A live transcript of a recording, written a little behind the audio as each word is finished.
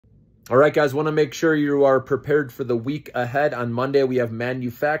All right, guys, want to make sure you are prepared for the week ahead. On Monday, we have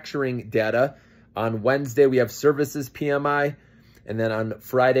manufacturing data. On Wednesday, we have services PMI. And then on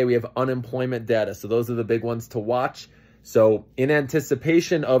Friday, we have unemployment data. So those are the big ones to watch. So in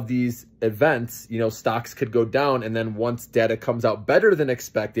anticipation of these events, stocks could go down. And then once data comes out better than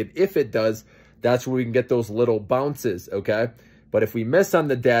expected, if it does, that's where we can get those little bounces, okay? But if we miss on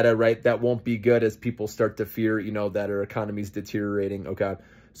the data, right, that won't be good as people start to fear, that our economy is deteriorating, okay?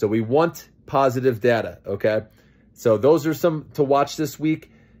 So we want positive data, okay? So those are some to watch this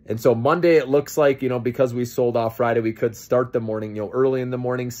week. And so Monday, it looks like, because we sold off Friday, we could start the morning, early in the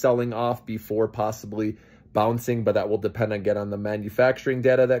morning, selling off before possibly bouncing, but that will depend again on the manufacturing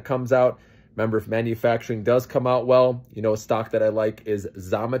data that comes out. Remember, if manufacturing does come out well, a stock that I like is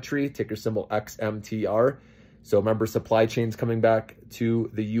Xometry, ticker symbol XMTR. So remember, supply chains coming back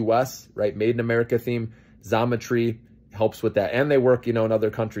to the U.S., right? Made in America theme. Xometry helps with that. And they work, in other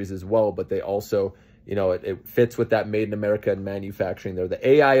countries as well, but they also, it fits with that made in America and manufacturing. They're the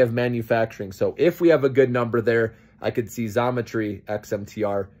AI of manufacturing. So if we have a good number there, I could see Xometry,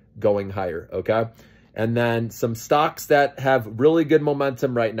 XMTR going higher, okay? And then some stocks that have really good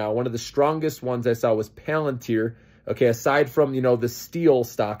momentum right now. One of the strongest ones I saw was Palantir. Okay, aside from, the steel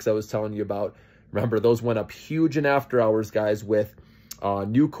stocks I was telling you about, remember, those went up huge in after hours, guys, with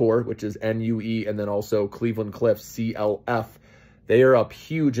Nucor, which is NUE, and then also Cleveland Cliffs, CLF. They are up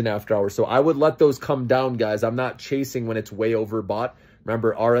huge in after hours. So I would let those come down, guys. I'm not chasing when it's way overbought.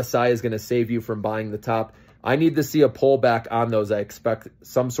 Remember, RSI is going to save you from buying the top. I need to see a pullback on those. I expect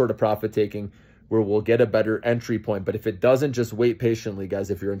some sort of profit taking where we'll get a better entry point. But if it doesn't, just wait patiently,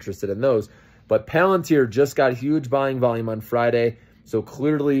 guys, if you're interested in those. But Palantir just got huge buying volume on Friday. So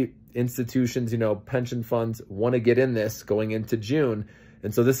clearly institutions, pension funds want to get in this going into June.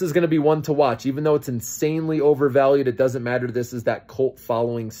 And so this is going to be one to watch. Even though it's insanely overvalued, it doesn't matter. This is that cult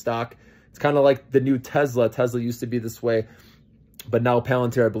following stock. It's kind of like the new Tesla. Tesla used to be this way, but now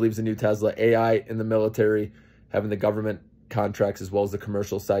Palantir, I believe, is the new Tesla. AI in the military, having the government contracts as well as the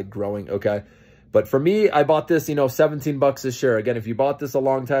commercial side growing, okay? But for me, I bought this, 17 bucks a share. Again, if you bought this a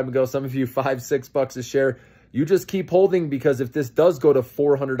long time ago, some of you $5, $6 a share, you just keep holding, because if this does go to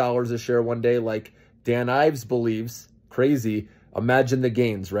 $400 a share one day, like Dan Ives believes, crazy, imagine the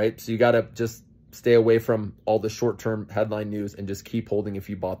gains, right? So you got to just stay away from all the short-term headline news and just keep holding if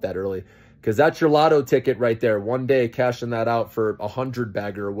you bought that early, because that's your lotto ticket right there. One day cashing that out for 100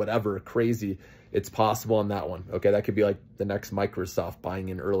 bagger or whatever, crazy. It's possible on that one. Okay, that could be like the next Microsoft buying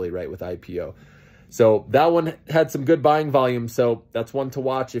in early, right, with IPO. So that one had some good buying volume. So that's one to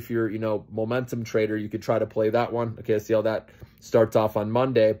watch. If you're, momentum trader, you could try to play that one. Okay, see how that starts off on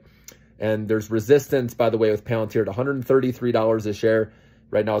Monday. And there's resistance, by the way, with Palantir at $133 a share.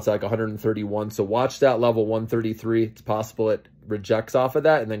 Right now it's like 131. So watch that level, 133. It's possible it rejects off of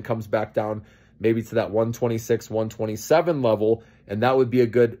that and then comes back down maybe to that 126, 127 level. And that would be a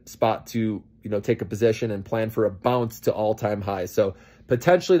good spot to, take a position and plan for a bounce to all-time highs. So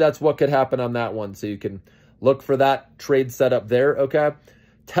potentially that's what could happen on that one. So you can look for that trade setup there, okay?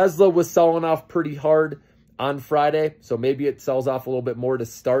 Tesla was selling off pretty hard on Friday, so maybe it sells off a little bit more to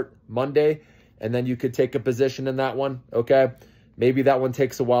start Monday, and then you could take a position in that one, okay? Maybe that one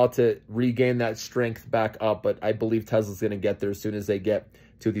takes a while to regain that strength back up, but I believe Tesla's going to get there as soon as they get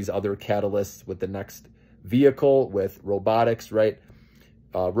to these other catalysts with the next vehicle, with robotics, right?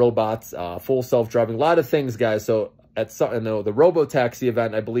 Robots, full self-driving, a lot of things, guys. So at some, no, the robo-taxi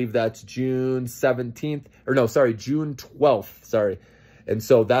event, I believe that's June 17th, or no, sorry, June 12th, sorry. And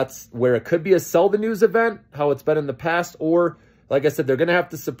so that's where it could be a sell the news event, how it's been in the past, or like I said, they're going to have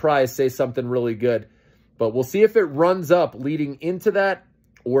to say something really good. But we'll see if it runs up leading into that,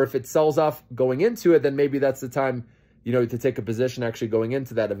 or if it sells off going into it, then maybe that's the time, to take a position actually going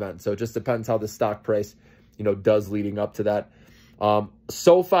into that event. So it just depends how the stock price, does leading up to that.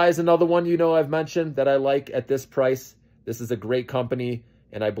 SOFI is another one, I've mentioned that I like at this price. This is a great company,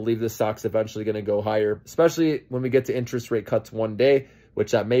 and I believe this stock's eventually going to go higher, especially when we get to interest rate cuts one day,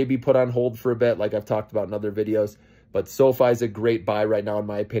 which that may be put on hold for a bit, like I've talked about in other videos. But SOFI is a great buy right now, in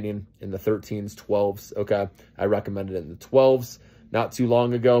my opinion, in the 13s, 12s, okay? I recommended it in the 12s not too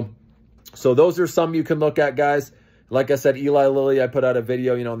long ago. So those are some you can look at, guys. Like I said, Eli Lilly, I put out a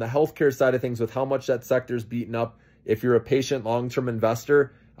video, on the healthcare side of things with how much that sector is beaten up. If you're a patient long-term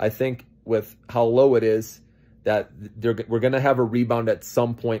investor, I think with how low it is, that we're going to have a rebound at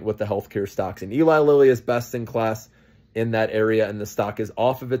some point with the healthcare stocks. And Eli Lilly is best in class in that area, and the stock is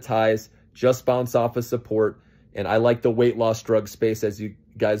off of its highs, just bounced off of support. And I like the weight loss drug space, as you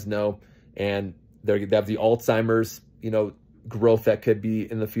guys know, and they have the Alzheimer's, growth that could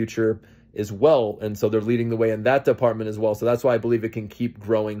be in the future as well. And so they're leading the way in that department as well. So that's why I believe it can keep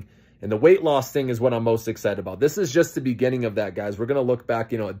growing And the weight loss thing is what I'm most excited about. This is just the beginning of that, guys. We're going to look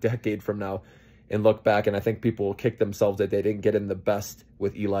back, a decade from now and look back, and I think people will kick themselves that they didn't get in the best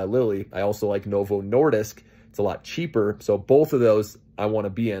with Eli Lilly. I also like Novo Nordisk. It's a lot cheaper. So both of those I want to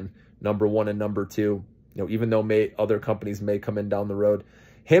be in, number 1 and number 2, even though other companies may come in down the road.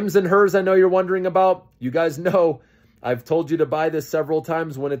 Hims and Hers, I know you're wondering about. You guys know I've told you to buy this several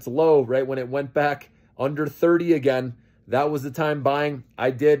times when it's low, right? When it went back under 30 again, that was the time buying.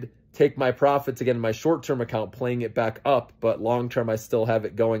 I did take my profits again in my short-term account, playing it back up, but long-term I still have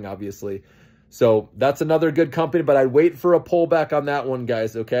it going, obviously. So that's another good company, but I'd wait for a pullback on that one,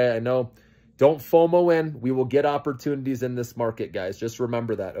 guys, okay? I know, don't FOMO in. We will get opportunities in this market, guys. Just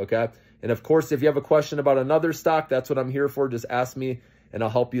remember that, okay? And of course, if you have a question about another stock, that's what I'm here for. Just ask me, and I'll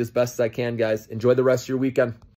help you as best as I can, guys. Enjoy the rest of your weekend.